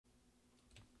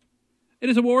It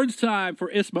is awards time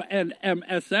for ISMA and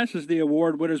MSS as the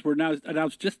award winners were now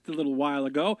announced just a little while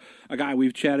ago. A guy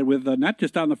we've chatted with, not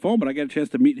just on the phone, but I got a chance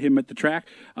to meet him at the track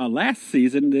last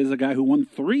season. Is a guy who won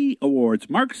 3 awards.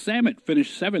 Mark Sammut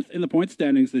finished 7th in the point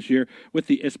standings this year with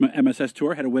the ISMA MSS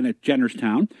Tour. Had a win at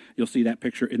Jennerstown. You'll see that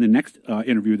picture in the next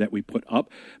interview that we put up.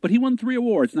 But he won 3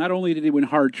 awards. Not only did he win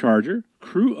Hard Charger,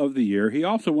 Crew of the Year, he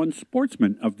also won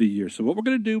Sportsman of the Year. So what we're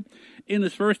going to do in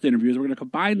this first interview is we're going to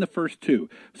combine the first 2.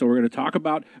 So we're going to talk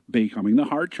about becoming the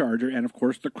Hard Charger and, of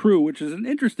course, the Crew, which is an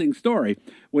interesting story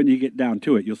when you get down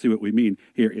to it. You'll see what we mean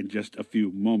here in just a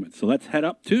few moments. So let's head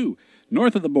up to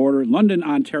north of the border, London,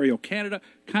 Ontario, Canada,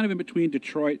 kind of in between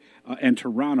Detroit and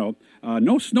Toronto.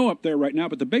 No snow up there right now,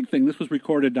 but the big thing, this was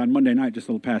recorded on Monday night, just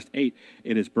a little past 8.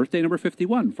 It is birthday number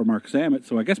 51 for Mark Sammut.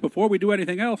 So I guess before we do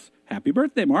anything else, happy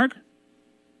birthday, Mark.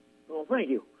 Well, thank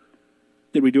you.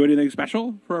 Did we do anything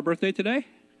special for our birthday today?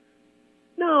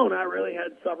 No, not really.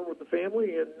 Had supper with the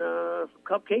family and some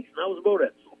cupcakes, and that was about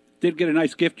it. Did get a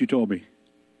nice gift, you told me.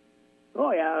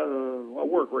 Oh, yeah, a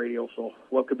work radio, so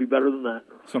what could be better than that?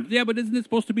 Yeah, but isn't it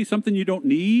supposed to be something you don't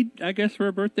need, I guess, for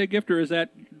a birthday gift, or is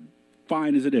that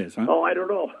fine as it is, huh? Oh, I don't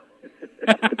know.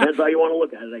 Depends how you want to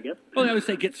look at it, I guess. Well, I would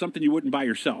say get something you wouldn't buy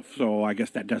yourself, so I guess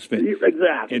that does fit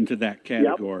exactly into that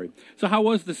category. Yep. So how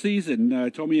was the season?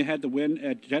 Told me you had the win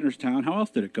at Jennerstown. How else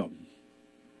did it go?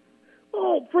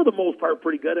 Oh, for the most part,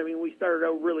 pretty good. I mean, we started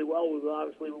out really well. We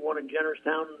won in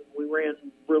Jennerstown. We ran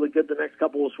really good the next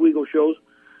couple of Oswego shows.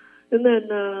 And then,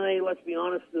 let's be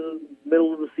honest, the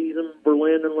middle of the season,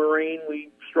 Berlin and Lorraine, we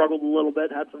struggled a little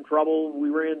bit, had some trouble. We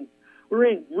ran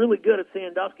really good at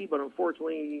Sandusky, but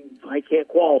unfortunately, I can't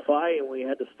qualify, and we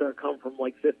had to come from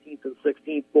like 15th and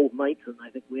 16th both nights, and I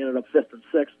think we ended up 5th and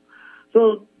 6th.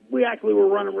 So we actually were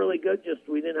running really good, just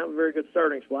we didn't have a very good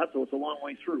starting spot, so it's a long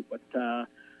way through. But,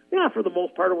 yeah, for the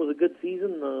most part, it was a good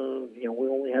season. We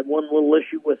only had one little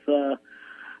issue with an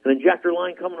injector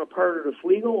line coming apart at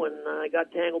Oswego, and I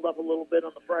got tangled up a little bit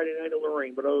on the Friday night in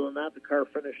Lorraine. But other than that, the car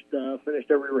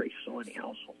finished every race. So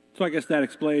anyhow, so I guess that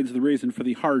explains the reason for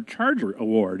the Hard Charger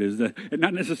Award, is that, and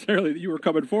not necessarily that you were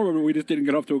coming forward, but we just didn't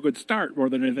get off to a good start more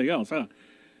than anything else, huh?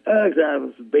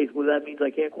 Exactly. Basically, that means I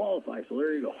can't qualify, so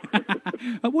there you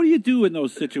go. What do you do in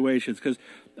those situations? Because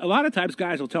a lot of times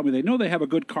guys will tell me they know they have a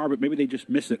good car, but maybe they just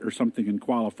miss it or something in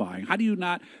qualifying. How do you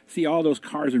not see all those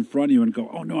cars in front of you and go,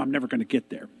 oh, no, I'm never going to get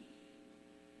there?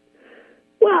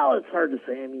 Well, it's hard to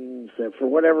say. I mean, so for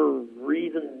whatever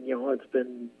reason, it's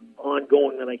been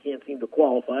ongoing that I can't seem to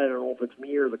qualify. I don't know if it's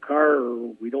me or the car,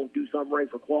 or we don't do something right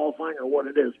for qualifying, or what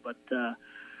it is, but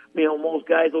most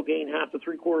guys will gain half to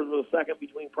 3/4 of a second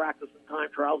between practice and time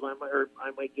trials.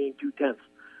 I might gain 2/10.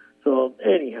 So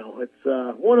anyhow,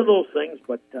 it's one of those things.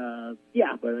 But but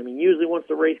I mean, usually once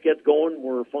the race gets going,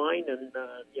 we're fine, and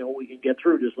we can get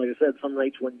through. Just like I said, some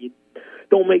nights when you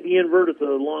don't make the invert, it's a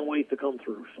long ways to come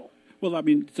through. So. Well, I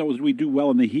mean, so do we do well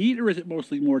in the heat, or is it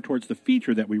mostly more towards the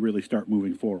feature that we really start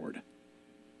moving forward?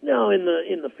 No, in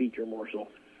the feature more so.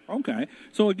 Okay.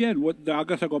 So again, I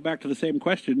guess I'll go back to the same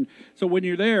question. So when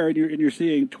you're there and you're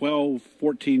seeing 12,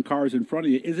 14 cars in front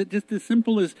of you, is it just as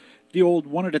simple as the old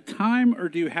one at a time, or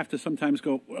do you have to sometimes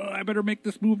go, well, I better make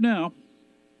this move now?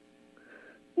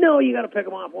 No, you got to pick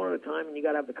them off one at a time, and you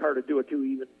got to have the car to do it too.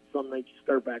 Even some nights you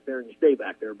start back there and you stay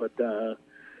back there, but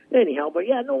anyhow, but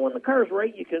yeah, no, when the car's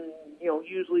right, you can,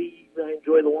 usually I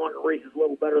enjoy the longer races a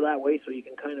little better that way, so you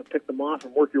can kind of pick them off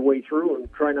and work your way through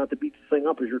and try not to beat the thing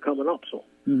up as you're coming up. So.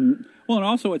 Mm-hmm. Well, and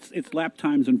also it's lap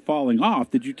times and falling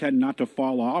off. Did you tend not to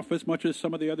fall off as much as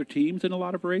some of the other teams in a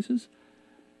lot of races?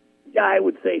 Yeah, I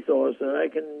would say so. So I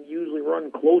can usually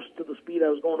run close to the speed I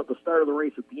was going at the start of the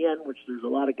race at the end, which there's a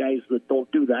lot of guys that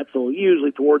don't do that. So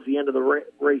usually towards the end of the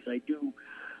race, I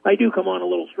do come on a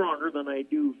little stronger than I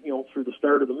do, through the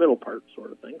start of the middle part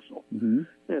sort of thing. So,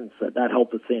 and so that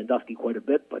helped at Sandusky quite a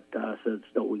bit, but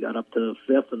still we got up to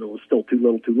 5th, and it was still too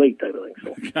little too late type of thing.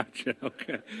 So. Gotcha,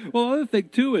 okay. Well, the other thing,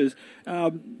 too, is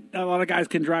a lot of guys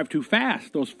can drive too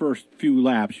fast those first few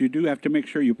laps. You do have to make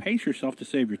sure you pace yourself to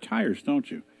save your tires, don't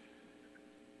you?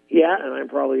 Yeah, and I'm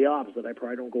probably the opposite. I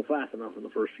probably don't go fast enough in the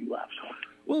first few laps.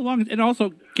 Well, and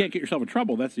also can't get yourself in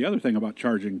trouble. That's the other thing about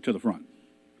charging to the front.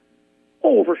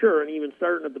 Oh, for sure. And even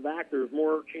starting at the back, there's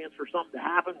more chance for something to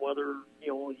happen, whether,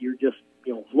 you're just,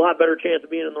 a lot better chance of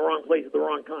being in the wrong place at the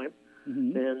wrong time.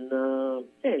 Mm-hmm. And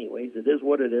anyways, it is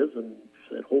what it is. And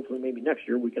hopefully maybe next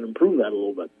year we can improve that a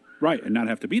little bit. Right, and not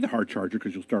have to be the Hard Charger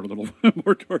because you'll start a little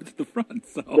more towards the front.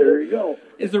 So there you go.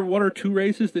 Is there 1 or 2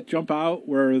 races that jump out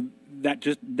where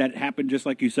that happened just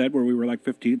like you said, where we were like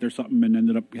 15th or something and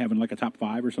ended up having like a top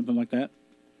 5 or something like that?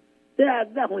 Yeah,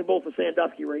 definitely both the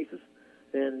Sandusky races.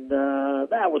 And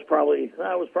that was probably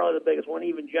the biggest one.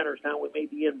 Even Jennerstown, we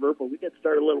made the invert, but we get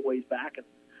started a little ways back, and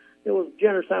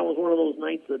Jennerstown was one of those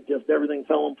nights that just everything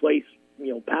fell in place.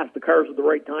 Past the cars at the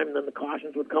right time, and then the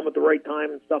cautions would come at the right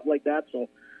time and stuff like that. So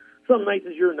some nights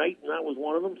is your night, and that was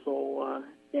one of them. So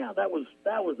that was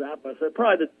that. But I said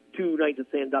probably the 2 nights at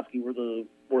Sandusky were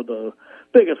the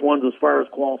biggest ones as far as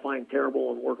qualifying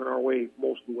terrible and working our way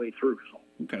most of the way through. So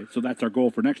okay, so that's our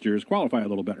goal for next year is qualify a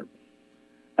little better.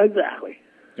 Exactly.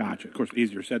 Gotcha. Of course,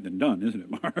 easier said than done, isn't it,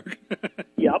 Mark?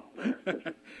 Yep.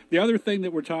 The other thing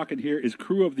that we're talking here is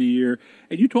Crew of the Year.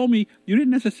 And you told me you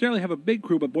didn't necessarily have a big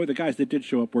crew, but boy, the guys that did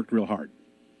show up worked real hard.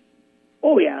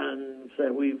 Oh, yeah. And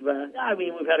so we've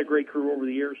had a great crew over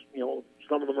the years.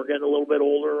 Some of them are getting a little bit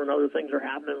older and other things are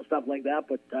happening and stuff like that.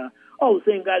 But all the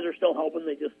same guys are still helping.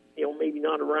 They just, maybe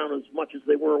not around as much as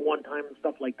they were at one time and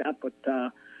stuff like that. But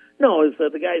no, it's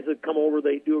the guys that come over,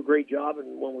 they do a great job.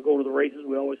 And when we go to the races,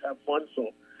 we always have fun. So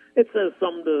it says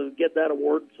something to get that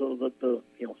award, so that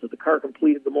the car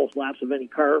completed the most laps of any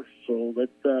car. So that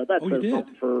says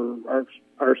something for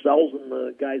ourselves and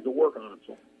the guys that work on it.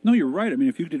 So. No, you're right. I mean,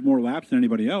 if you did more laps than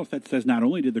anybody else, that says not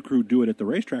only did the crew do it at the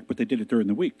racetrack, but they did it during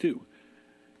the week too.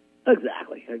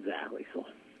 Exactly. So.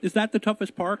 Is that the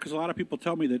toughest part? Because a lot of people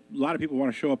tell me that a lot of people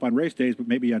want to show up on race days, but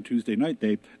maybe on Tuesday night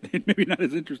they're maybe not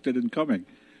as interested in coming.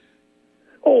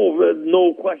 Oh,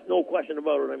 no question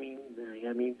about it. I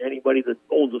mean, anybody that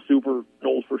owns a Super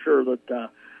knows for sure that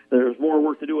there's more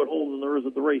work to do at home than there is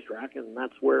at the racetrack, and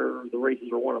that's where the races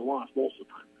are won and lost most of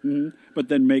the time. Mm-hmm. But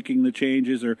then making the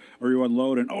changes, or you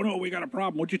unload, and oh no, we got a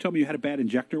problem. What'd you tell me? You had a bad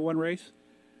injector one race?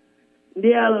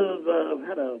 Yeah,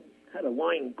 had a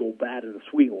line go bad at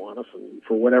Oswego on us, and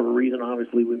for whatever reason,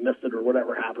 obviously we missed it or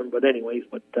whatever happened. But anyways,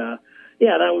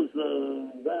 yeah, that was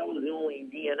the only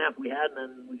DNF we had, and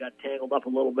then we got tangled up a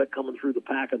little bit coming through the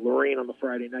pack at Lorraine on the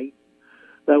Friday night.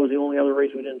 That was the only other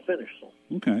race we didn't finish. So.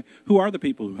 Okay. Who are the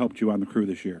people who helped you on the crew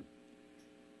this year?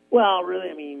 Well, really,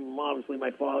 obviously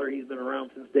my father, he's been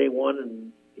around since day one,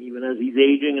 and even as he's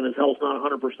aging and his health's not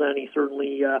 100%, he's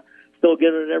certainly still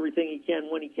giving it everything he can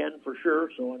when he can, for sure.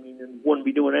 So, and wouldn't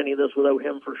be doing any of this without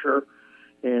him, for sure.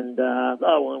 And,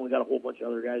 and we got a whole bunch of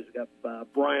other guys. We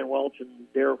got Brian Welch and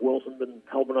Derek Wilson been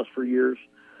helping us for years.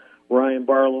 Ryan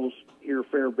Barlow's here a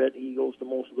fair bit. He goes to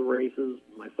most of the races.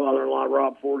 My father-in-law,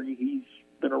 Rob Ford, he's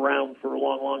been around for a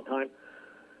long, long time.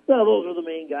 So those are the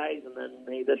main guys. And then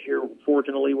this year,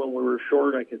 fortunately, when we were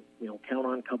short, I could count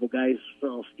on a couple guys.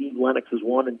 Steve Lennox is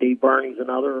one, and Dave Barney's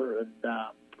another. And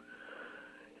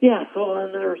so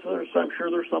and I'm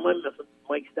sure there's some I'm missing.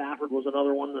 Mike Stafford was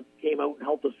another one that came out and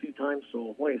helped us a few times.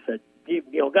 So like I said,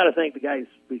 you got to thank the guys,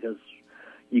 because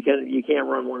you can't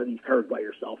run one of these cars by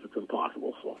yourself. It's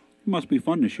impossible. So it must be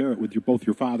fun to share it with both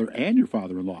your father and your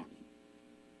father-in-law.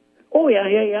 Oh, yeah.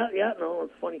 No,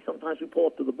 it's funny. Sometimes we pull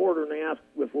up to the border and they ask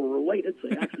if we're related.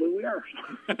 Say, actually, we are.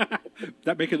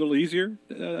 That make it a little easier,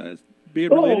 being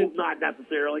related? Oh, not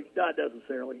necessarily.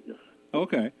 Just...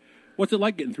 Okay. What's it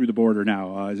like getting through the border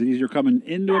now? Is it easier coming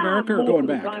into America or going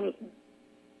back? Coming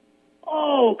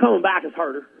back is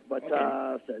harder. But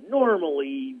okay.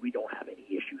 Normally we don't have any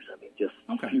issues. Just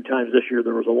okay. A few times this year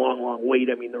there was a long, long wait.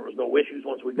 There was no issues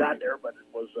once we got there, but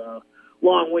it was a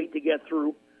long wait to get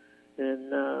through.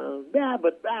 And,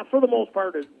 but for the most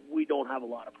part, we don't have a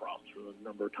lot of problems for the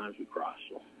number of times we cross.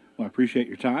 So. Well, I appreciate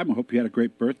your time. I hope you had a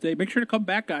great birthday. Make sure to come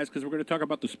back, guys, because we're going to talk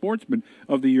about the Sportsman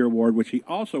of the Year award, which he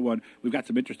also won. We've got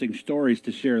some interesting stories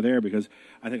to share there, because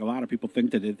I think a lot of people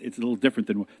think that it's a little different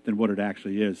than what it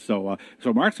actually is. So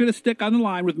Mark's going to stick on the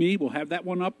line with me. We'll have that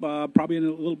one up probably a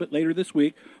little bit later this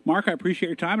week. Mark, I appreciate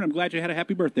your time, and I'm glad you had a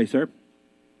happy birthday, sir.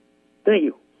 Thank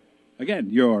you. Again,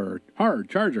 your Hard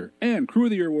Charger and Crew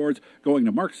of the Year awards going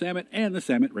to Mark Sammut and the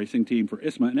Sammut Racing Team for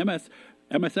ISMA and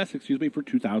MSS, for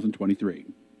 2023.